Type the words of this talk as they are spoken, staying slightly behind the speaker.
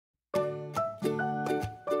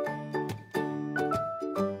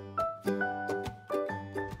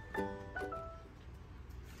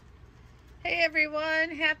everyone,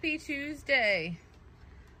 happy Tuesday.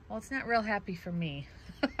 Well, it's not real happy for me.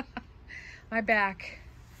 My back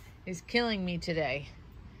is killing me today.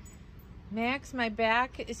 Max, my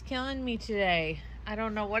back is killing me today. I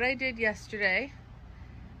don't know what I did yesterday.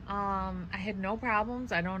 I had no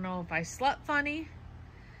problems. I don't know if I slept funny.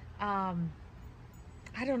 I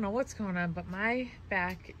don't know what's going on, but my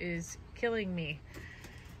back is killing me.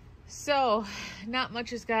 So, not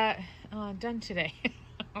much has got done today.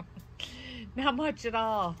 Not much at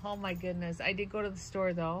all. Oh my goodness. I did go to the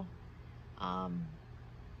store though. I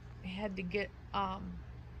had to get, I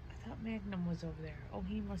thought Magnum was over there. Oh,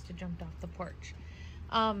 he must have jumped off the porch.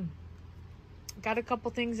 Got a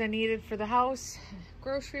couple things I needed for the house,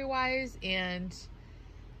 grocery wise, and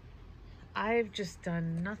I've just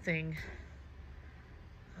done nothing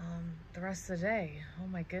the rest of the day. Oh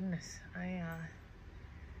my goodness. I've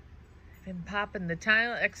been popping the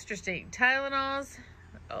extra strength Tylenols.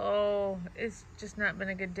 Oh, it's just not been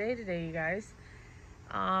a good day today, you guys.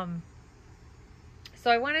 So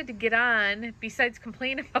I wanted to get on, besides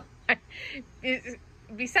complaining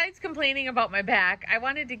about my back, I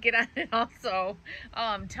wanted to get on and also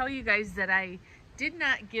tell you guys that I did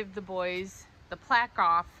not give the boys the plaque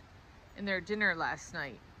off in their dinner last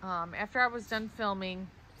night. After I was done filming,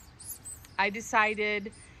 I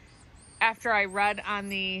decided, after I read on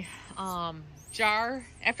the jar,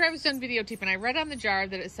 after I was done videotaping, I read on the jar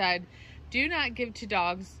that it said, do not give to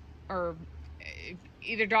dogs, or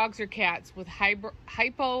either dogs or cats with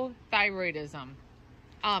hypothyroidism.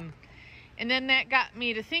 And then that got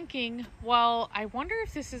me to thinking, well, I wonder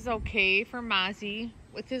if this is okay for Mozzie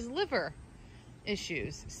with his liver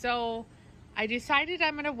issues. So I decided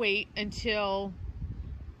I'm going to wait until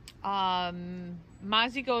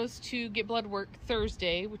Mozzie goes to get blood work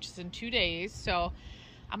Thursday, which is in 2 days. So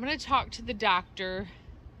I'm going to talk to the doctor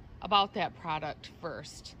about that product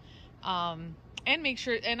first. And make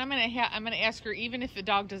sure, and I'm going to ask her, even if the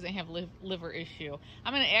dog doesn't have liver issue,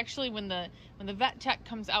 I'm going to actually, when the vet tech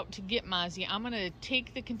comes out to get Mozzie, I'm going to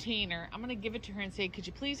take the container, I'm going to give it to her and say, could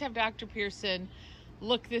you please have Dr. Pearson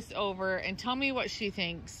look this over and tell me what she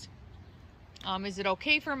thinks. Is it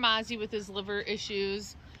okay for Mozzie with his liver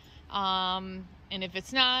issues? And if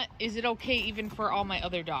it's not, is it okay even for all my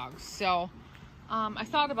other dogs? So I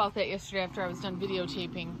thought about that yesterday after I was done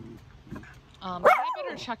videotaping. I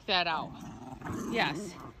better check that out.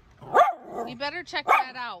 Yes, we better check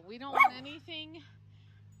that out. We don't want anything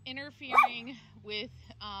interfering with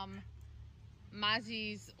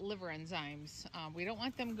Mozzie's liver enzymes. We don't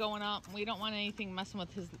want them going up. We don't want anything messing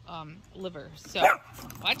with his liver. So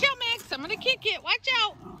watch out, Max. I'm gonna kick it. Watch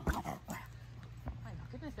out. Oh my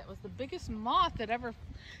goodness, that was the biggest moth that I've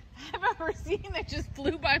ever seen that just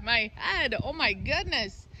flew by my head. Oh my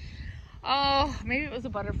goodness. Oh, maybe it was a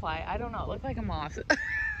butterfly. I don't know. It looked like a moth.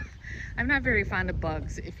 I'm not very fond of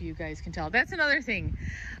bugs, if you guys can tell. That's another thing.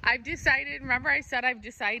 I've decided, remember I said I've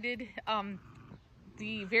decided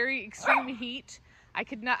the very extreme heat, I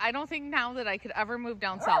don't think now that I could ever move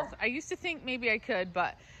down south. I used to think maybe I could,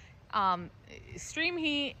 but extreme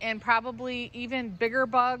heat and probably even bigger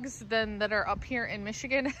bugs than that are up here in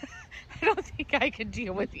Michigan, I don't think I could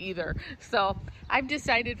deal with either. So I've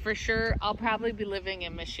decided for sure I'll probably be living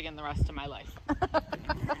in Michigan the rest of my life.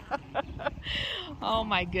 Oh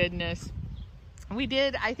my goodness. We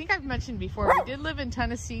did, I think I've mentioned before, we did live in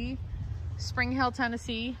Tennessee, Spring Hill,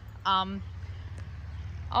 Tennessee.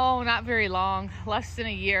 Oh, not very long, less than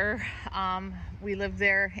a year. We lived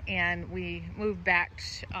there and we moved back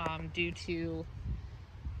due to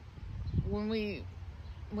when we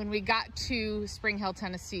got to Spring Hill,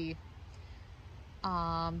 Tennessee.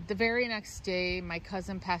 The very next day, my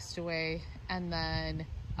cousin passed away, and then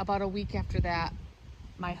about a week after that,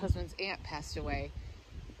 my husband's aunt passed away,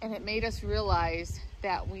 and it made us realize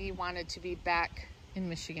that we wanted to be back in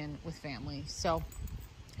Michigan with family. So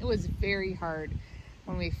it was very hard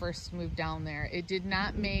when we first moved down there. It did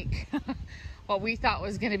not make what we thought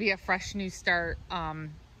was going to be a fresh new start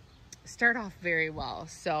off very well.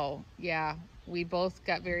 So yeah, we both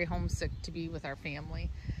got very homesick to be with our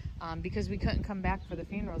family because we couldn't come back for the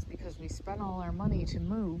funerals because we spent all our money to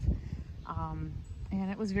move. And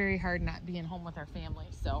it was very hard not being home with our family.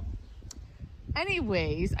 So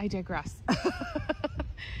anyways, I digress.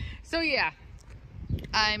 So yeah,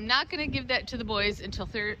 I'm not going to give that to the boys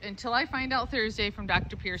until I find out Thursday from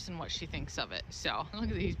Dr. Pearson what she thinks of it. So look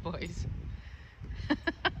at these boys.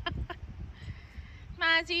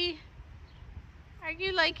 Mozzie, are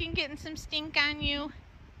you liking getting some stink on you?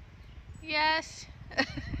 Yes.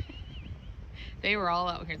 They were all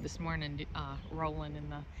out here this morning rolling in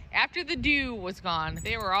the, after the dew was gone,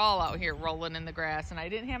 they were all out here rolling in the grass, and I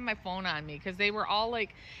didn't have my phone on me because they were all like,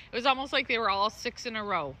 it was almost like they were all 6 in a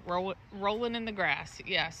row, rolling in the grass.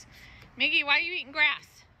 Yes. Miggy, why are you eating grass?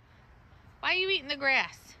 Why are you eating the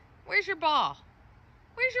grass? Where's your ball?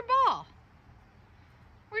 Where's your ball?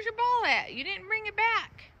 Where's your ball at? You didn't bring it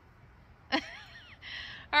back.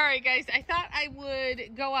 All right, guys, I thought I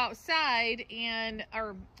would go outside and,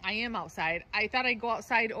 or I am outside. I thought I'd go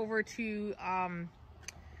outside over to,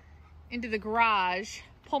 into the garage,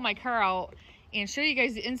 pull my car out and show you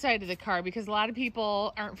guys the inside of the car because a lot of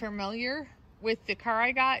people aren't familiar with the car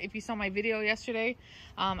I got. If you saw my video yesterday,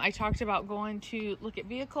 I talked about going to look at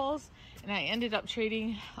vehicles and I ended up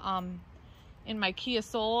trading, in my Kia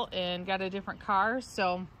Soul and got a different car.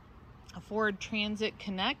 So a Ford Transit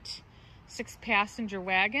Connect 6-passenger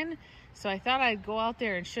wagon. So I thought I'd go out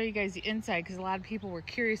there and show you guys the inside because a lot of people were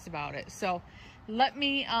curious about it. So let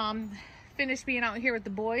me finish being out here with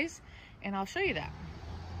the boys and I'll show you that.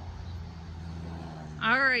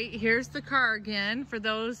 All right, here's the car again for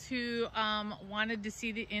those who wanted to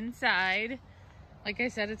see the inside. Like I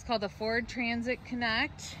said, it's called the Ford Transit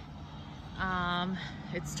Connect.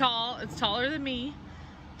 It's tall, it's taller than me.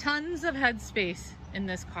 Tons of headspace in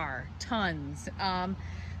this car, tons.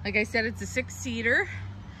 Like I said, it's a 6-seater.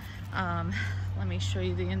 Let me show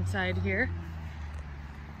you the inside here.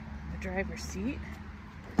 The driver's seat.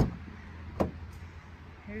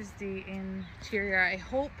 Here's the interior. I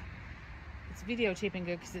hope it's videotaping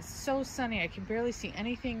good because it's so sunny. I can barely see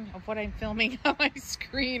anything of what I'm filming on my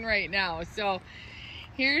screen right now. So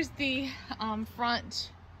here's the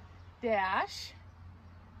front dash.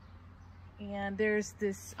 And there's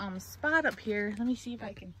this spot up here. Let me see if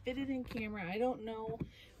I can fit it in camera. I don't know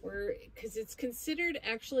where, because it's considered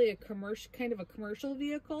actually a commercial, kind of a commercial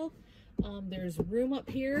vehicle. There's room up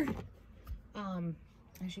here.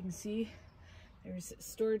 As you can see, there's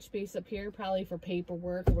storage space up here, probably for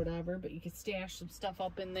paperwork or whatever, but you could stash some stuff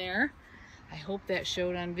up in there. I hope that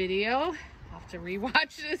showed on video. I'll have to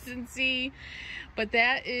rewatch this and see. But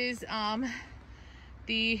that is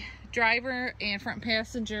the driver and front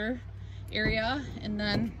passenger area, and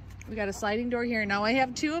then we got a sliding door here. Now I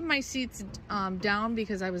have 2 of my seats down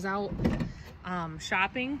because I was out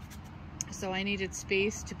shopping, so I needed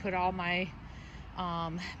space to put all my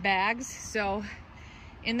bags. So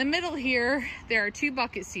in the middle here there are 2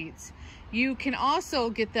 bucket seats. You can also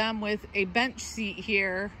get them with a bench seat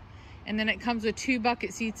here, and then it comes with 2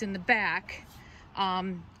 bucket seats in the back.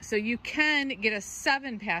 So you can get a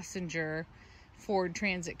 7-passenger Ford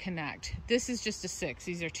Transit Connect. This is just a 6.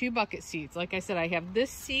 These are 2 bucket seats. Like I said, I have this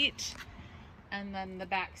seat and then the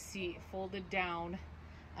back seat folded down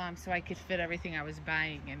so I could fit everything I was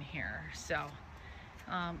buying in here. So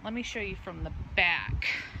let me show you from the back.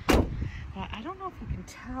 I don't know if you can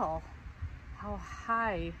tell how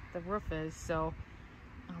high the roof is, so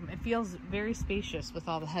it feels very spacious with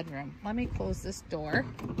all the headroom. Let me close this door.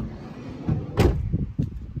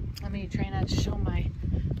 Let me try not to show my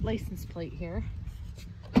license plate here.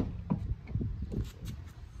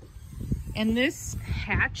 And this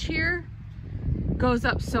hatch here goes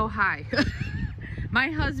up so high. My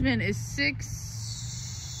husband is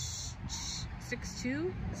 6'2",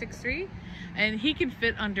 6'3", and he can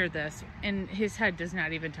fit under this and his head does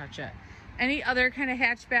not even touch it. Any other kind of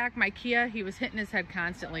hatchback, my Kia, he was hitting his head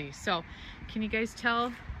constantly. So can you guys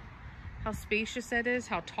tell how spacious that is,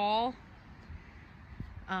 how tall?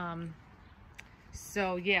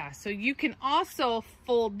 So yeah, so you can also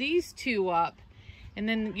fold these 2 up, and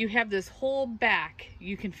then you have this whole back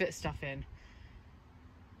you can fit stuff in,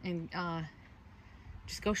 and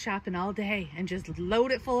just go shopping all day and just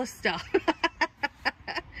load it full of stuff.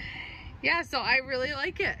 Yeah, so I really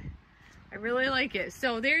like it. I really like it.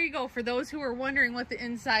 So there you go. For those who are wondering what the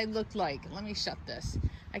inside looked like, let me shut this.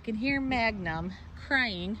 I can hear Magnum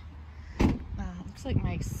crying. Looks like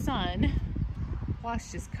my son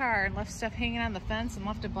washed his car and left stuff hanging on the fence and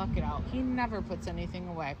left a bucket out. He never puts anything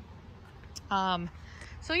away.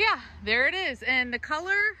 So yeah, there it is. And the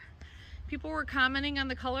color, people were commenting on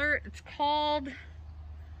the color. It's called,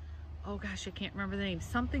 oh gosh, I can't remember the name.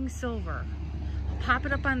 Something silver. I'll pop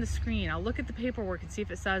it up on the screen. I'll look at the paperwork and see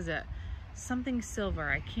if it says it. Something silver.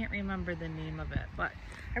 I can't remember the name of it, but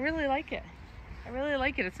I really like it. I really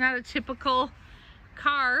like it. It's not a typical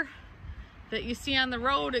car that you see on the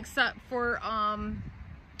road, except for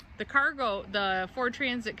the cargo, the Ford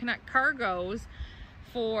Transit Connect cargos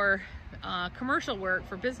for commercial work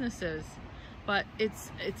for businesses. But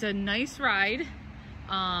it's a nice ride,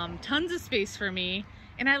 tons of space for me,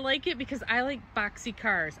 and I like it because I like boxy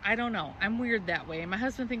cars. I don't know, I'm weird that way. My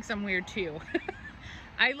husband thinks I'm weird too.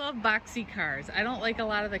 I love boxy cars. I don't like a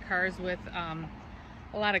lot of the cars with a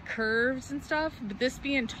lot of curves and stuff, but this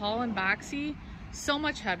being tall and boxy, so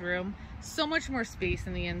much headroom, so much more space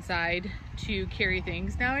in the inside to carry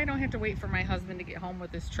things. Now I don't have to wait for my husband to get home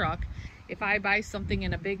with his truck if I buy something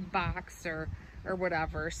in a big box or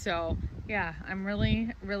whatever. So yeah, I'm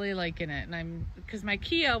really liking it. And because my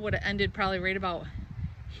Kia would have ended probably right about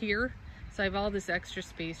here, so I have all this extra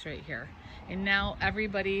space right here. And now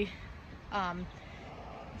everybody,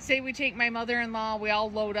 say we take my mother-in-law, we all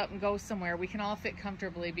load up and go somewhere, we can all fit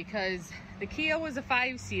comfortably, because the Kia was a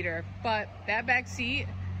 5-seater, but that back seat,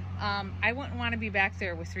 I wouldn't want to be back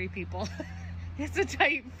there with 3 people. It's a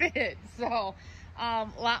tight fit. So a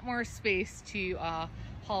lot more space to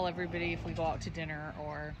haul everybody if we go out to dinner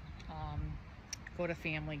or go to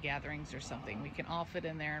family gatherings or something. We can all fit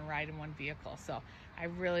in there and ride in one vehicle. So I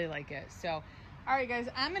really like it. So all right, guys,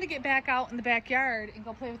 I'm gonna get back out in the backyard and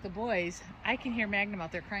go play with the boys. I can hear Magnum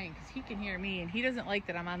out there crying because he can hear me, and he doesn't like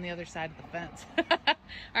that I'm on the other side of the fence.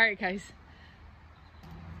 All right, guys.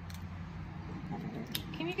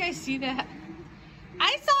 Can you guys see that?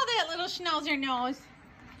 I saw that little Schnauzer nose.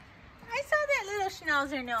 I saw that little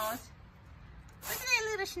Schnauzer nose. Look at that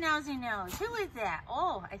little Schnauzer nose. Who is that?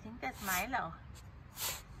 Oh, I think that's Milo.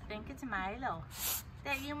 I think it's Milo. Is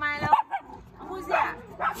that you, Milo? Who's that?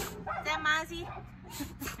 Is that Mozzie?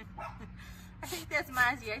 I think that's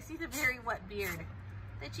Mozzie. I see the very wet beard.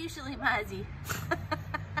 That's usually Mozzie.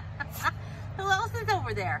 Who else is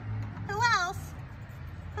over there? Who else?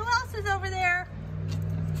 Who else is over there?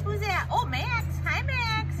 Who's that? Oh, Max. Hi,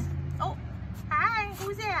 Max. Oh, hi.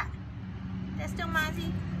 Who's that? That's still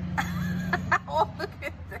Mozzie? Oh, look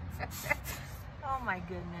at that. Oh, my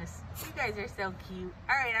goodness. You guys are so cute.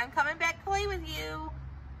 All right, I'm coming back to play with you.